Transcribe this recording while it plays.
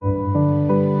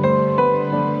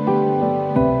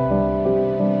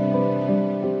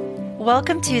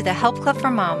Welcome to the Help Club for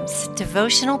Moms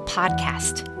Devotional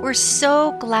Podcast. We're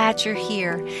so glad you're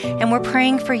here, and we're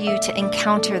praying for you to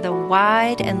encounter the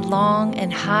wide and long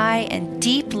and high and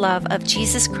deep love of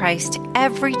Jesus Christ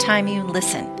every time you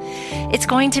listen. It's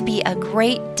going to be a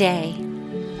great day.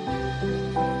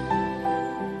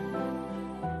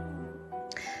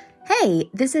 Hey,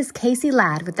 this is Casey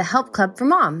Ladd with the Help Club for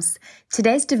Moms.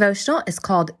 Today's devotional is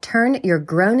called Turn Your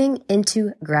Groaning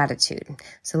into Gratitude.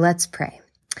 So let's pray.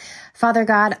 Father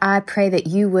God, I pray that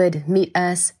you would meet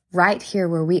us right here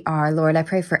where we are. Lord, I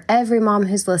pray for every mom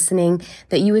who's listening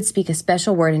that you would speak a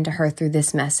special word into her through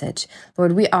this message.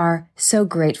 Lord, we are so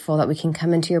grateful that we can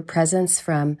come into your presence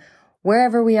from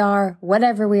wherever we are,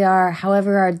 whatever we are,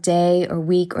 however our day or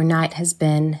week or night has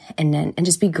been, and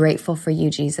just be grateful for you,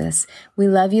 Jesus. We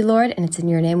love you, Lord, and it's in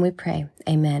your name we pray.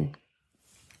 Amen.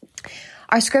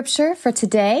 Our scripture for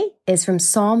today is from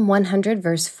Psalm 100,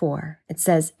 verse 4. It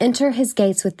says, "Enter his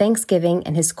gates with thanksgiving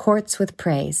and his courts with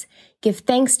praise. Give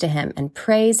thanks to him and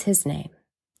praise his name."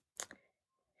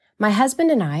 My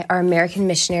husband and I are American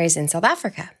missionaries in South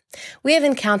Africa. We have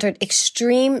encountered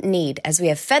extreme need as we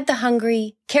have fed the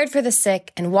hungry, cared for the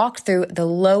sick, and walked through the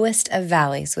lowest of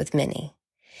valleys with many.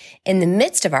 In the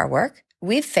midst of our work,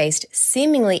 we've faced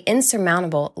seemingly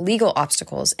insurmountable legal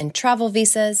obstacles in travel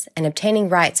visas and obtaining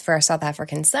rights for our South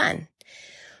African son.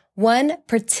 One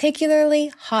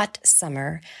particularly hot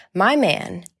summer, my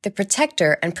man, the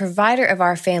protector and provider of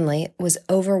our family, was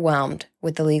overwhelmed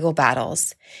with the legal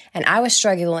battles, and I was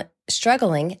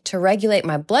struggling to regulate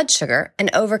my blood sugar and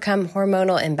overcome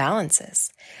hormonal imbalances.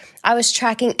 I was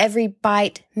tracking every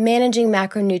bite, managing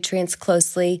macronutrients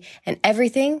closely, and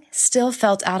everything still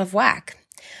felt out of whack.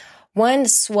 One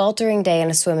sweltering day in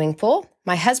a swimming pool,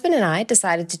 my husband and I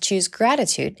decided to choose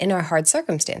gratitude in our hard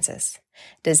circumstances.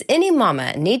 Does any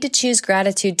mama need to choose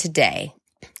gratitude today?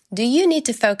 Do you need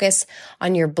to focus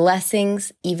on your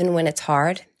blessings even when it's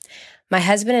hard? My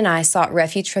husband and I sought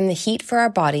refuge from the heat for our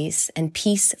bodies and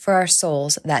peace for our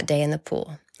souls that day in the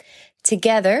pool.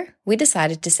 Together, we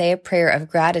decided to say a prayer of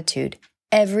gratitude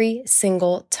every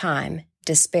single time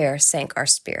despair sank our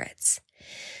spirits.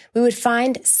 We would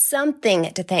find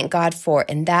something to thank God for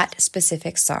in that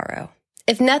specific sorrow.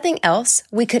 If nothing else,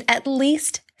 we could at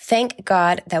least thank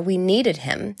God that we needed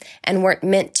him and weren't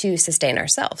meant to sustain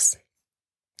ourselves.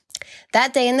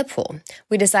 That day in the pool,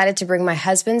 we decided to bring my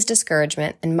husband's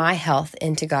discouragement and my health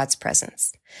into God's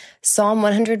presence. Psalm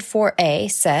 104a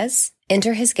says,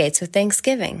 "Enter his gates with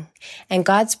thanksgiving," and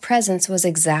God's presence was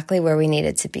exactly where we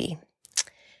needed to be.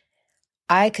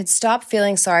 I could stop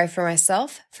feeling sorry for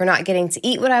myself for not getting to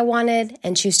eat what I wanted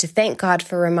and choose to thank God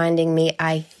for reminding me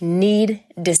I need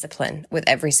discipline with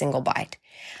every single bite.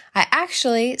 I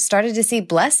actually started to see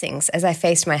blessings as I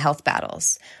faced my health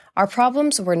battles. Our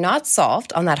problems were not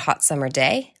solved on that hot summer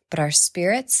day, but our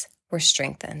spirits were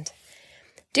strengthened.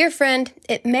 Dear friend,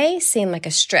 it may seem like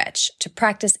a stretch to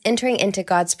practice entering into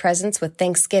God's presence with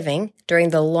thanksgiving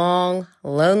during the long,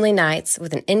 lonely nights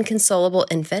with an inconsolable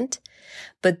infant,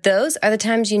 but those are the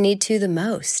times you need to the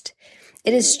most.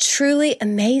 It is truly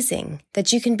amazing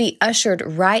that you can be ushered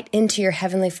right into your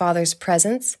Heavenly Father's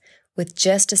presence with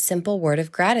just a simple word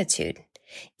of gratitude,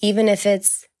 even if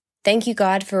it's, "Thank you,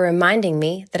 God, for reminding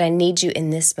me that I need you in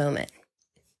this moment."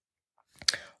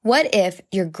 What if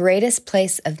your greatest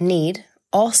place of need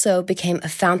also became a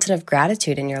fountain of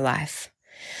gratitude in your life?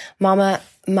 Mama,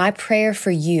 my prayer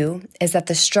for you is that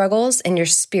the struggles in your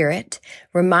spirit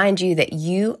remind you that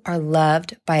you are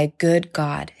loved by a good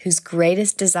God whose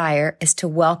greatest desire is to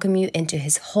welcome you into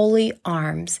his holy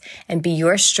arms and be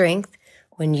your strength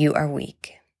when you are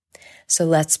weak. So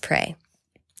let's pray.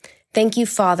 Thank you,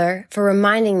 Father, for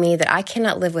reminding me that I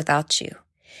cannot live without you.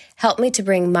 Help me to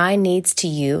bring my needs to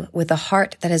you with a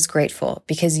heart that is grateful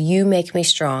because you make me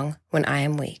strong when I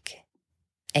am weak.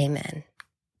 Amen.